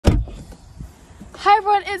Hi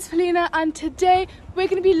everyone, it's Felina and today we're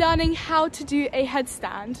going to be learning how to do a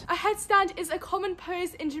headstand. A headstand is a common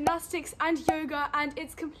pose in gymnastics and yoga and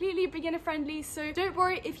it's completely beginner friendly, so don't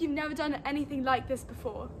worry if you've never done anything like this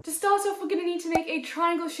before. To start off, we're going to need to make a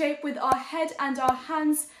triangle shape with our head and our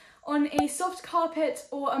hands on a soft carpet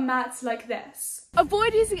or a mat like this.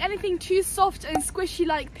 Avoid using anything too soft and squishy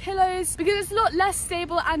like pillows because it's a lot less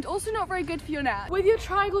stable and also not very good for your neck. With your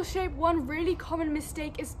triangle shape, one really common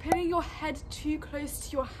mistake is putting your head too close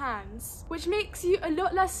to your hands, which makes you a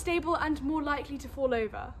lot less stable and more likely to fall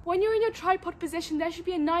over. When you're in your tripod position, there should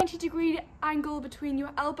be a 90-degree angle between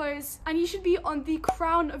your elbows and you should be on the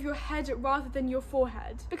crown of your head rather than your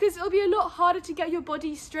forehead, because it'll be a lot harder to get your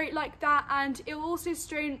body straight like that and it will also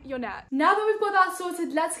strain your neck. Now that we've got that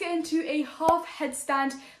sorted, let's get into a half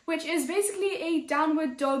headstand, which is basically a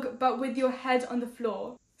downward dog but with your head on the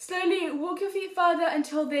floor. Slowly walk your feet further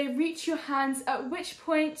until they reach your hands, at which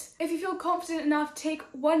point, if you feel confident enough, take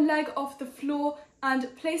one leg off the floor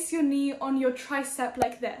and place your knee on your tricep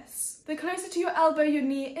like this. The closer to your elbow your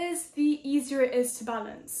knee is, the easier it is to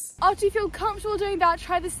balance. After you feel comfortable doing that,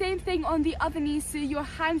 try the same thing on the other knee so your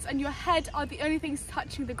hands and your head are the only things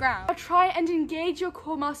touching the ground. Now try and engage your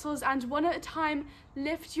core muscles and one at a time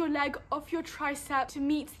lift your leg off your tricep to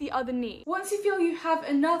meet the other knee. Once you feel you have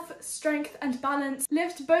enough strength and balance,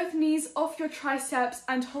 lift both knees off your triceps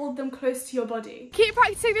and hold them close to your body. Keep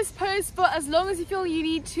practicing this pose for as long as you feel you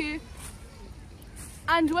need to.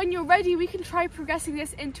 And when you're ready, we can try progressing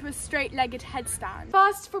this into a straight-legged headstand.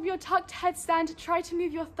 First, from your tucked headstand, try to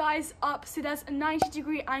move your thighs up so there's a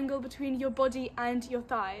 90-degree angle between your body and your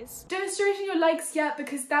thighs. Don't straighten your legs yet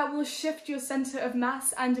because that will shift your center of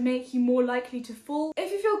mass and make you more likely to fall.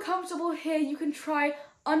 If you feel comfortable here, you can try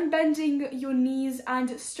unbending your knees and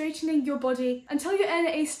straightening your body until you're in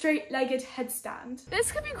a straight-legged headstand.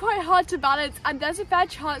 This can be quite hard to balance and there's a fair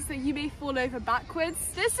chance that you may fall over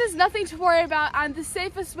backwards. This is nothing to worry about and the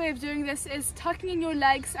safest way of doing this is tucking in your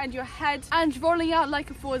legs and your head and rolling out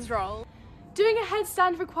like a forwards roll. Doing a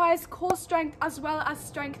headstand requires core strength as well as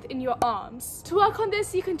strength in your arms. To work on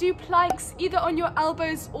this, you can do planks either on your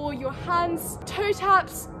elbows or your hands, toe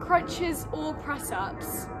taps, crunches or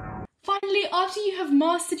press-ups. Finally, after you have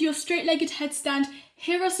mastered your straight-legged headstand,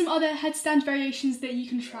 here are some other headstand variations that you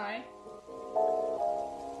can try.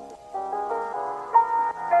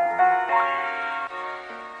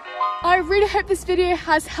 I really hope this video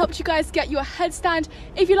has helped you guys get your headstand.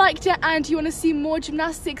 If you liked it and you want to see more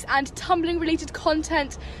gymnastics and tumbling related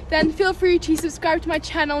content, then feel free to subscribe to my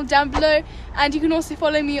channel down below, and you can also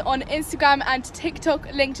follow me on Instagram and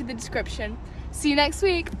TikTok, linked in the description. See you next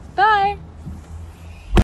week. Bye!